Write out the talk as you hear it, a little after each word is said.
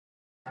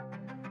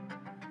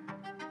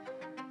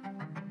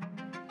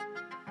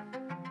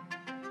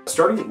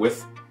Starting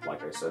with,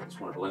 like I said, this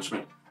wonderful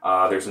instrument,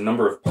 there's a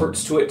number of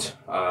parts to it.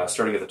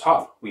 Starting at the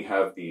top, we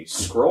have the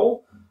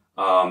scroll,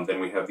 then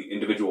we have the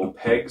individual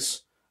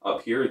pegs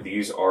up here.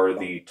 These are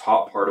the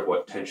top part of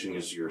what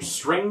tensions your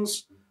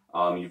strings.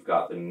 You've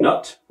got the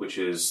nut, which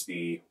is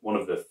one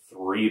of the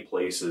 3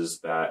 places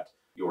that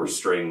your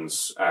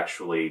strings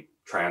actually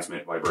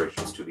transmit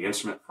vibrations to the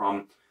instrument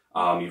from.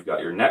 You've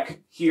got your neck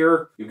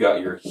here, you've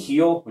got your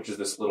heel, which is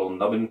this little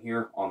nubbin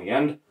here on the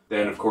end.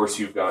 Then, of course,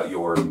 you've got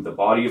the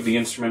body of the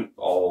instrument,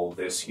 all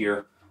this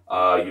here.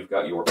 You've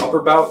got your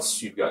upper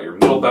bouts, you've got your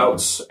middle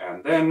bouts,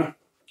 and then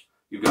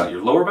you've got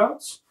your lower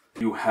bouts.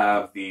 You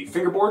have the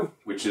fingerboard,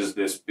 which is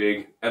this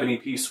big ebony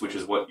piece, which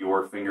is what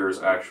your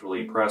fingers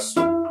actually press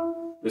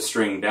the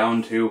string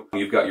down to.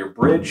 You've got your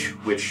bridge,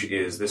 which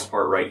is this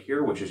part right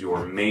here, which is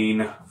your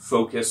main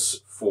focus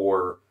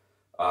for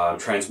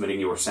transmitting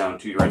your sound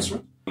to your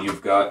instrument.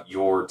 You've got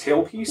your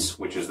tailpiece,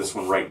 which is this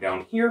one right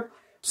down here.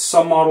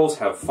 Some models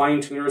have fine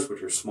tuners,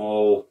 which are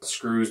small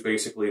screws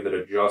basically that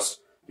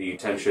adjust the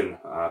tension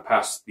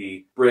past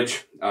the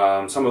bridge.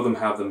 Some of them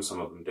have them,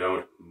 some of them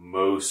don't.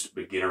 Most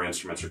beginner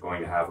instruments are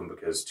going to have them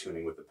because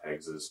tuning with the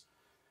pegs is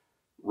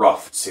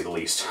rough, to say the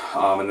least.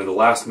 And then the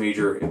last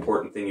major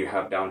important thing you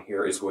have down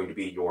here is going to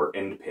be your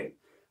end pin.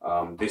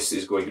 This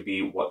is going to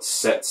be what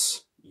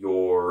sets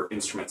your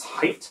instrument's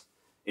height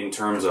in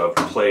terms of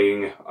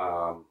playing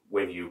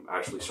when you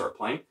actually start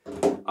playing.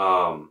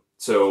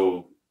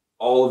 So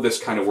all of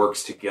this kind of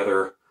works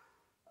together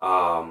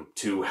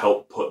to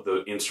help put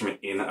the instrument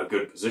in a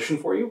good position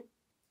for you.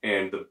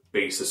 And the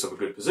basis of a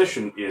good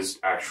position is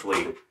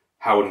actually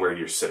how and where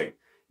you're sitting.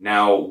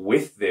 Now,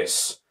 with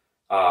this,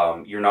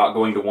 you're not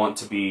going to want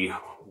to be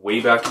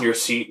way back in your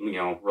seat,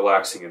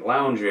 relaxing and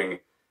lounging.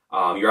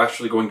 You're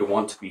actually going to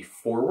want to be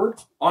forward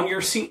on your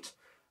seat.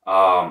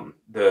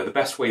 The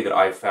best way that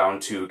I've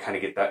found to kind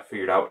of get that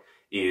figured out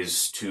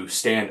is to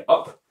stand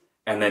up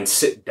and then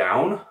sit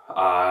down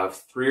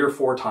 3 or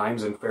 4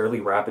 times in fairly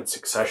rapid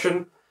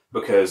succession,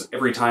 because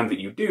every time that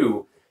you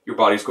do, your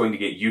body's going to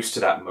get used to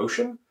that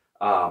motion,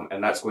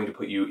 and that's going to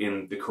put you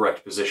in the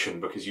correct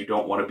position, because you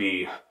don't want to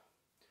be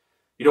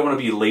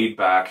laid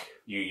back.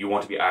 You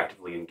want to be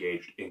actively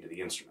engaged into the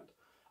instrument.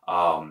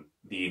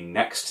 The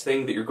next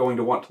thing that you're going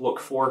to want to look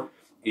for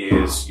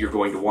is you're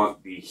going to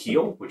want the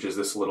heel, which is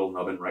this little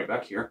nubbin right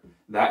back here.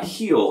 That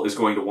heel is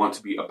going to want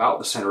to be about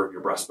the center of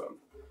your breastbone.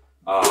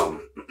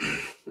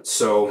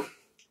 So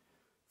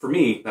for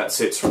me, that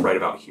sits right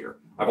about here.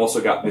 I've also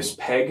got this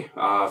peg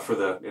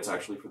it's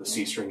actually for the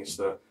C string. It's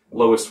the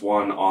lowest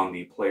one on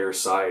the player's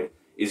side,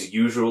 is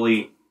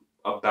usually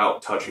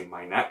about touching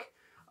my neck.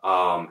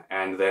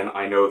 And then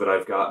I know that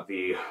I've got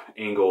the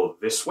angle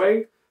this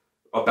way,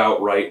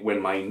 about right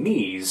when my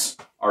knees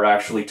are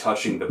actually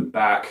touching the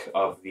back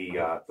of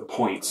the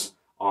points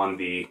on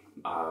the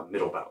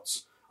middle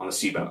bouts, on the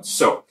C bouts.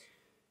 So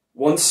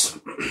once,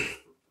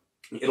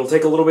 it'll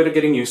take a little bit of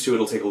getting used to,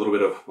 it'll take a little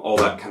bit of all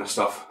that kind of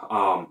stuff.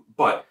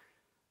 But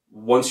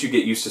once you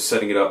get used to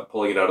setting it up,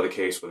 pulling it out of the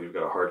case, whether you've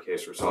got a hard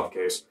case or a soft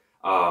case,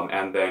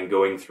 and then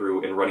going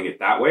through and running it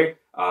that way,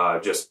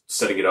 just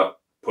setting it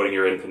up, putting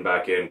your end pin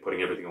back in,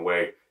 putting everything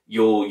away,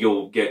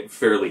 you'll get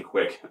fairly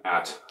quick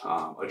at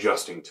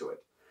adjusting to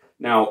it.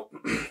 Now,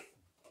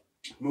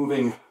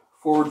 moving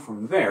forward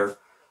from there,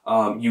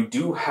 you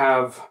do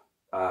have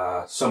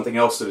something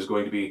else that is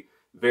going to be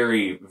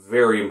very,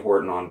 very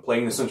important on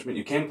playing this instrument.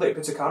 You can play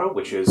pizzicato,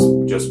 which is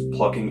just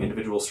plucking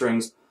individual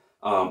strings,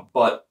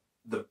 but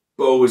the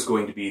bow is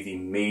going to be the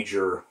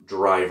major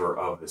driver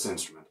of this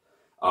instrument.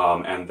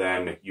 And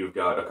then you've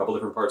got a couple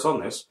different parts on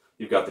this.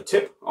 You've got the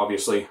tip,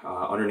 obviously.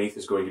 Underneath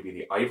is going to be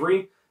the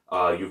ivory.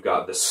 You've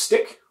got the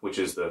stick, which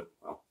is the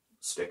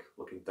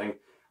stick-looking thing.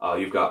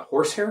 You've got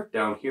horsehair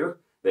down here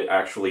that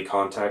actually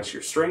contacts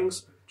your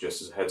strings.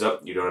 Just as a heads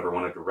up, you don't ever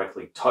want to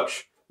directly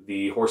touch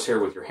the horsehair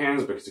with your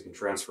hands, because it can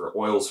transfer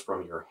oils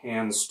from your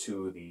hands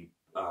to the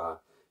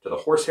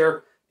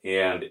horsehair,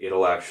 and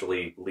it'll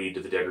actually lead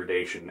to the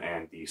degradation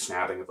and the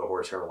snapping of the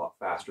horsehair a lot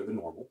faster than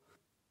normal.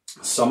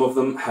 Some of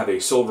them have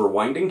a silver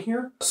winding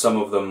here. Some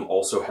of them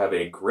also have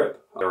a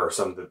grip. There are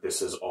some that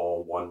this is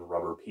all one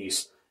rubber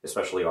piece,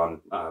 especially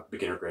on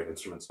beginner grade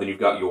instruments. Then you've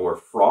got your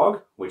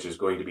frog, which is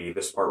going to be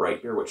this part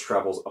right here, which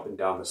travels up and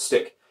down the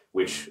stick,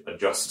 which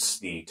adjusts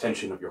the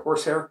tension of your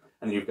horsehair.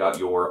 And then you've got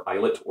your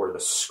eyelet, or the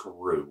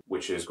screw,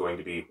 which is going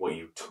to be what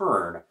you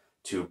turn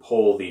to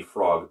pull the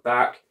frog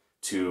back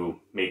to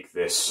make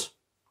this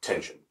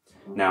tension.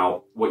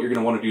 Now, what you're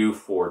going to want to do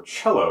for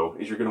cello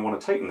is you're going to want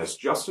to tighten this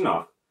just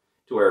enough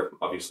to where,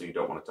 obviously, you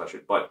don't want to touch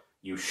it, but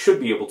you should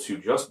be able to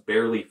just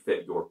barely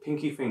fit your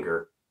pinky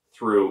finger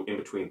through in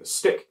between the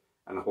stick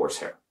and the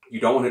horsehair.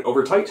 You don't want it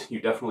over tight. You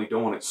definitely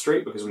don't want it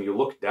straight, because when you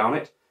look down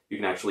it, you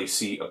can actually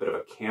see a bit of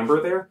a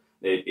camber there.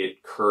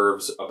 It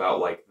curves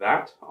about like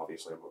that.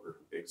 Obviously, I'm over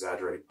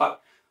exaggerating,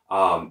 but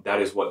that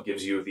is what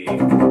gives you the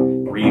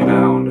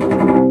rebound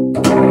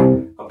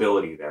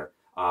ability there.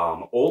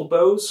 Old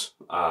bows,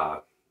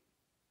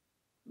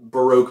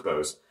 Baroque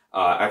bows,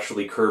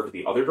 actually curved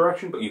the other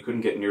direction, but you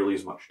couldn't get nearly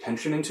as much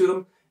tension into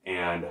them,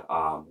 and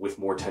with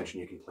more tension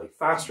you can play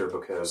faster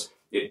because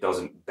it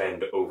doesn't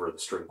bend over the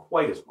string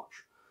quite as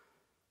much.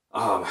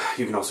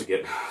 You can also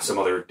get some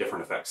other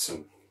different effects,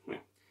 and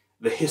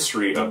the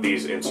history of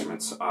these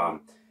instruments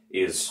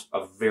is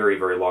a very,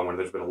 very long one.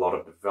 There's been a lot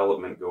of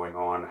development going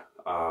on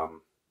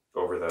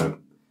over the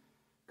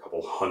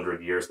couple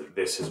hundred years that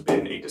this has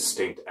been a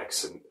distinct,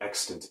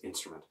 extant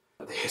instrument.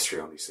 The history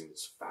on these things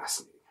is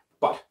fascinating.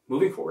 But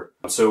moving forward,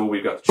 so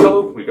we've got the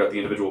cello, we've got the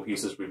individual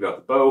pieces, we've got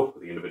the bow,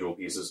 the individual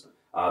pieces.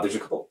 There's a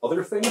couple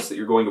other things that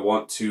you're going to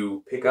want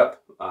to pick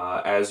up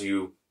as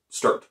you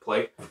start to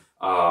play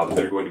that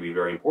are going to be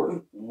very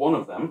important. One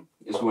of them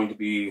is going to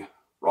be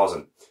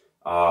rosin.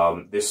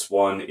 This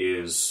one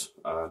is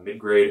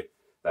mid-grade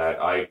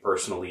that I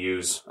personally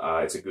use.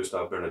 It's a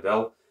Gustav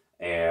Bernadel,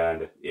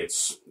 and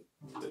it's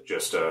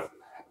just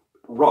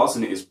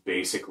rosin is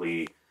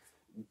basically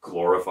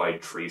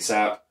glorified tree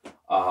sap,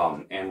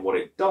 and what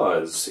it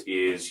does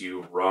is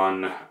you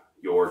run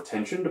your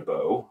tensioned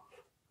bow,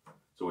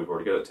 so we've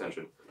already got a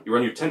tension, you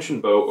run your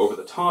tensioned bow over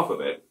the top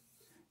of it,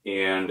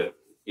 and it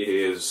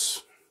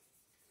is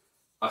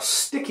a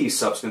sticky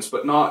substance,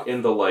 but not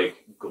in the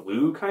like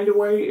glue kind of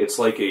way. It's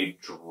like a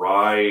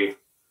dry,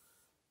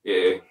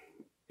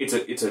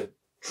 it's a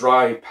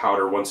dry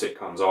powder once it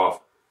comes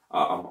off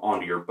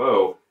onto your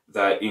bow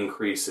that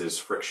increases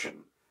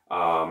friction.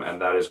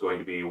 And that is going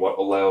to be what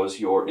allows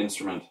your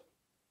instrument,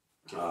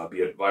 be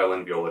it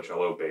violin, viola,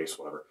 cello, bass,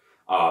 whatever,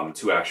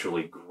 to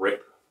actually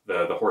grip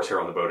the horsehair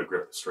on the bow, to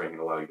grip the string and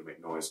allow you to make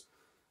noise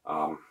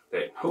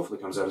that hopefully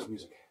comes out as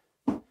music.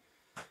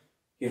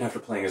 Even after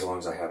playing as long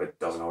as I have, it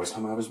doesn't always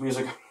come out as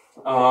music.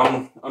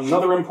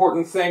 Another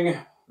important thing,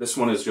 this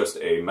one is just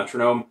a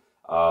metronome,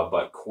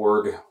 but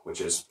Korg,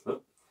 which is,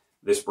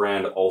 this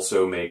brand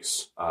also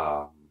makes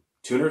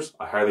tuners.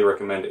 I highly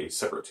recommend a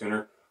separate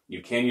tuner.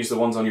 You can use the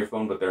ones on your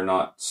phone, but they're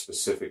not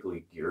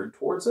specifically geared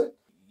towards it.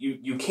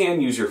 You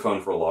can use your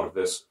phone for a lot of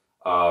this,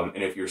 and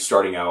if you're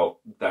starting out,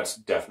 that's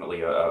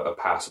definitely a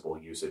passable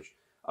usage.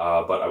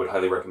 But I would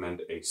highly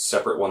recommend a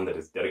separate one that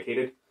is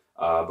dedicated,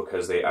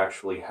 because they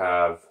actually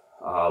have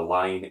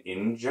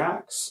line-in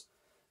jacks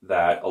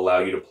that allow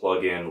you to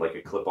plug in like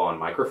a clip-on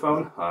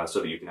microphone,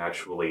 so that you can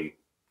actually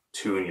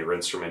tune your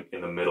instrument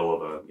in the middle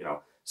of a,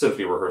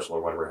 symphony rehearsal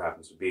or whatever it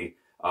happens to be.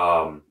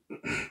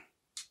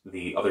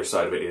 The other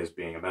side of it is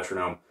being a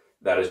metronome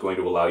that is going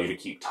to allow you to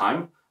keep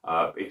time.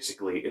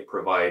 Basically, it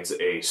provides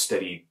a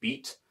steady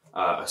beat,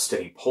 a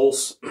steady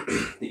pulse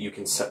that you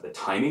can set the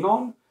timing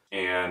on,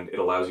 and it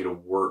allows you to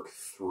work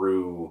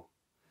through,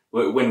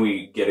 when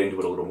we get into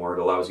it a little more,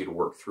 it allows you to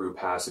work through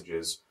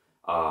passages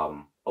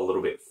a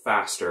little bit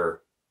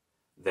faster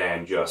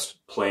than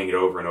just playing it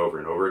over and over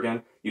and over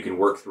again. You can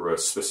work through a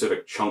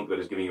specific chunk that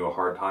is giving you a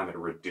hard time at a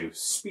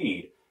reduced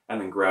speed,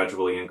 and then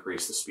gradually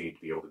increase the speed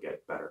to be able to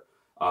get better.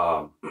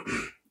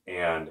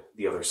 And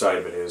the other side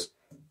of it is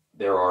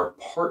there are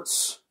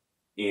parts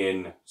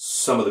in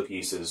some of the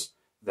pieces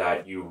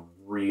that you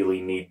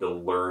really need to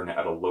learn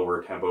at a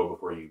lower tempo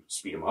before you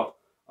speed them up,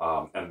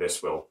 and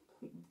this will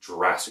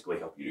drastically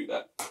help you do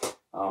that.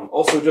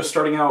 Also, just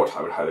starting out,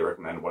 I would highly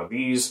recommend one of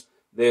these.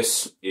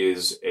 This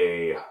is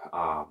a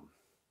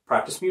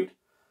practice mute,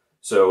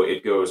 so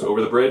it goes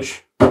over the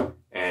bridge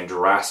and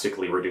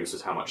drastically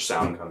reduces how much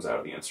sound comes out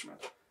of the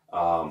instrument.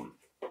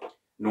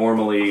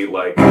 Normally,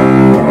 like,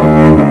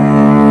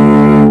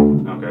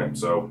 okay,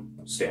 so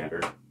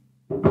standard.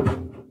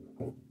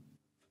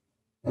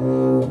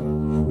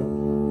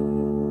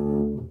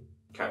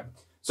 Okay,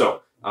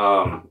 so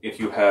if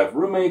you have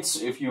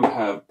roommates, if you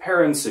have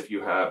parents, if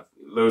you have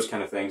those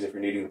kind of things, if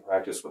you're needing to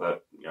practice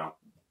without,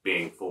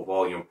 being full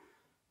volume,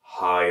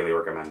 highly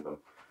recommend them.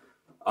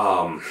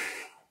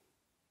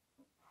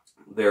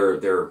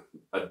 They're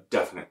a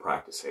definite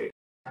practice aid.